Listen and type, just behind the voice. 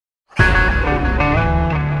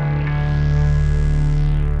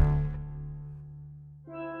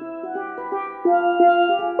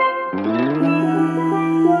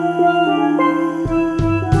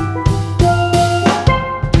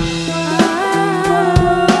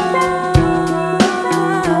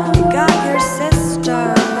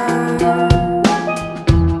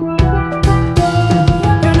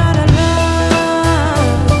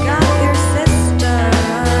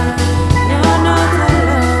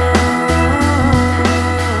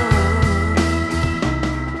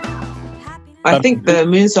I think the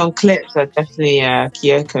Moon Song clips are definitely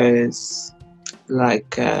Kyoko's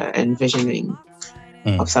like envisioning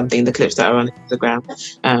of something. The clips that are on Instagram.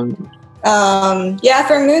 Yeah,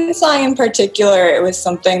 for Moon Song in particular, it was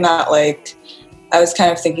something that like I was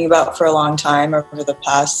kind of thinking about for a long time over the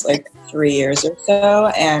past like 3 years or so.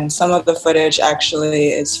 And some of the footage actually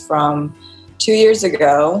is from 2 years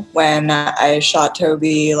ago when I shot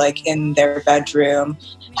Toby like in their bedroom,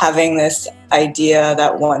 having this idea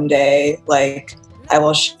that one day like I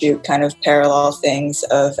will shoot kind of parallel things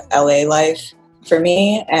of LA life for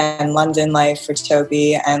me and London life for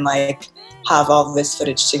Toby and like have all this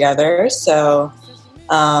footage together. So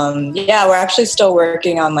yeah, we're actually still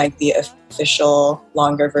working on like the official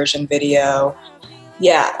longer version video.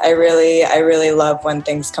 Yeah, I really love when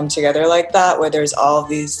things come together like that, where there's all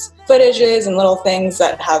these footages and little things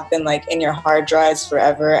that have been like in your hard drives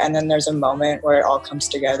forever, and then there's a moment where it all comes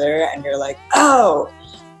together and you're like, oh,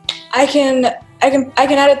 I can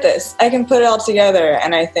edit this, I can put it all together.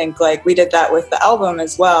 And I think like we did that with the album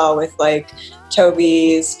as well, with like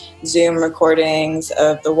Toby's Zoom recordings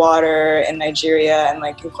of the water in Nigeria and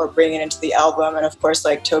like incorporating it into the album. And of course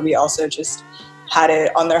like Toby also just had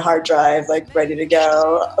it on their hard drive like ready to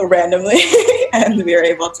go randomly and we were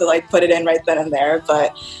able to like put it in right then and there.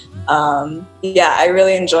 But yeah, I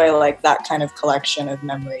really enjoy like that kind of collection of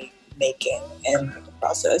memory making in the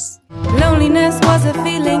process. Loneliness was a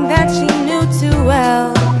feeling that she knew too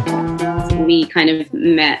well. We kind of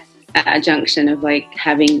met at a junction of like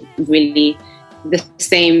having really the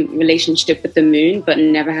same relationship with the moon, but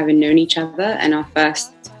never having known each other. And our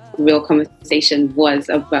first real conversation was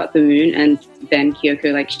about the moon, and then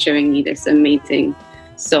Kyoko like showing me this amazing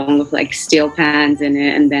song with like steel pans in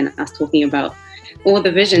it, and then us talking about all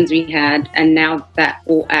the visions we had, and now that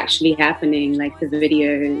all actually happening, like the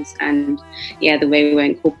videos and yeah, the way we were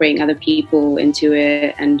incorporating other people into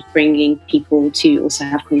it and bringing people to also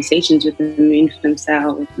have conversations with the moon for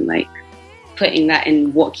themselves, and like putting that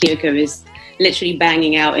in what Kyoko is literally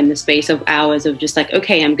banging out in the space of hours of just like,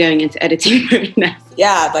 okay, I'm going into editing mode now.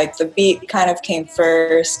 Yeah, like the beat kind of came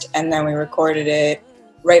first and then we recorded it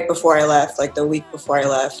right before I left, like the week before I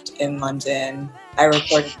left in London. I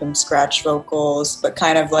recorded some scratch vocals, but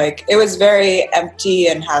kind of like, it was very empty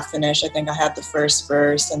and half finished. I think I had the first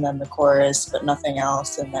verse and then the chorus, but nothing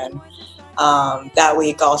else. And then that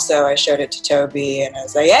week also I showed it to Toby and I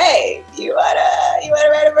was like, hey, you wanna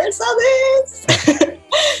write a verse on this?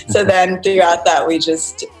 So then throughout that we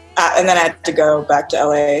just, and then I had to go back to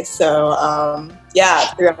LA. So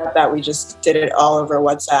yeah, throughout that we just did it all over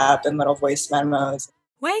WhatsApp and little voice memos.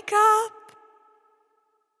 Wake up,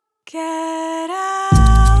 get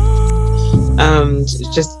out.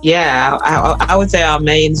 Just yeah, I would say our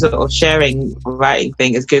main sort of sharing writing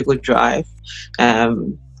thing is Google Drive.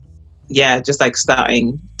 Yeah, just like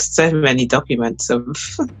starting so many documents of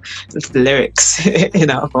lyrics in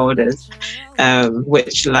our folders,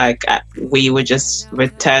 which like we would just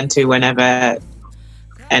return to whenever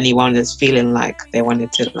anyone is feeling like they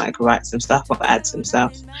wanted to like write some stuff or add some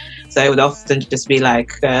stuff. So it would often just be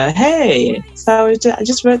like, hey, so I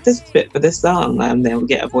just wrote this bit for this song, and then we'll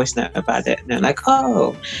get a voice note about it, and they're like,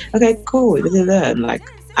 oh, okay, cool. And like,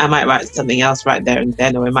 I might write something else right there and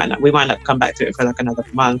then, or we might not come back to it for like another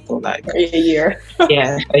month or like a year.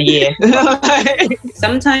 Yeah, a year.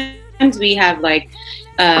 Sometimes we have like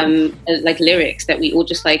lyrics that we all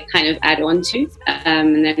just like kind of add on to,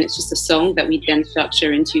 and then it's just a song that we then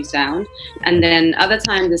structure into sound. And then other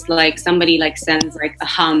times it's like somebody like sends like a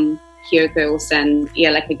hum. Kyoko will send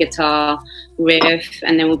like a guitar riff,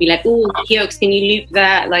 and then we'll be like, oh, Kyoko, can you loop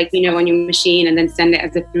that like, you know, on your machine, and then send it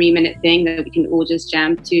as a 3-minute thing that we can all just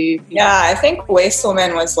jam to. Yeah, I think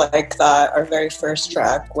Wastewomxn was like that, our very first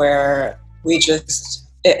track, where we just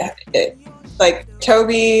it like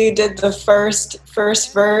Toby did the first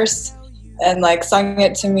verse and like sung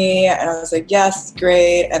it to me, and I was like, yes,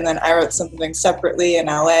 great. And then I wrote something separately in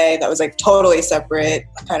LA that was like totally separate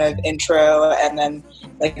kind of intro, and then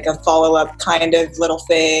like a follow-up kind of little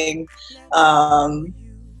thing.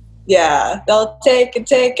 Yeah, they'll take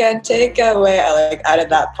away. I like added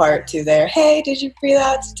that part to there. Hey, did you breathe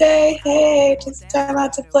out today? Hey, just time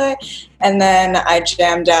out to play. And then I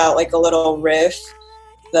jammed out like a little riff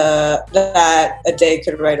that a day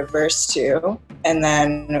could write a verse to. And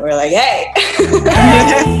then we're like, hey.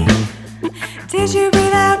 Hey, did you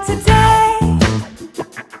breathe out today?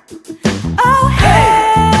 Oh,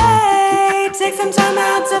 hey, take some time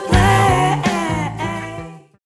out to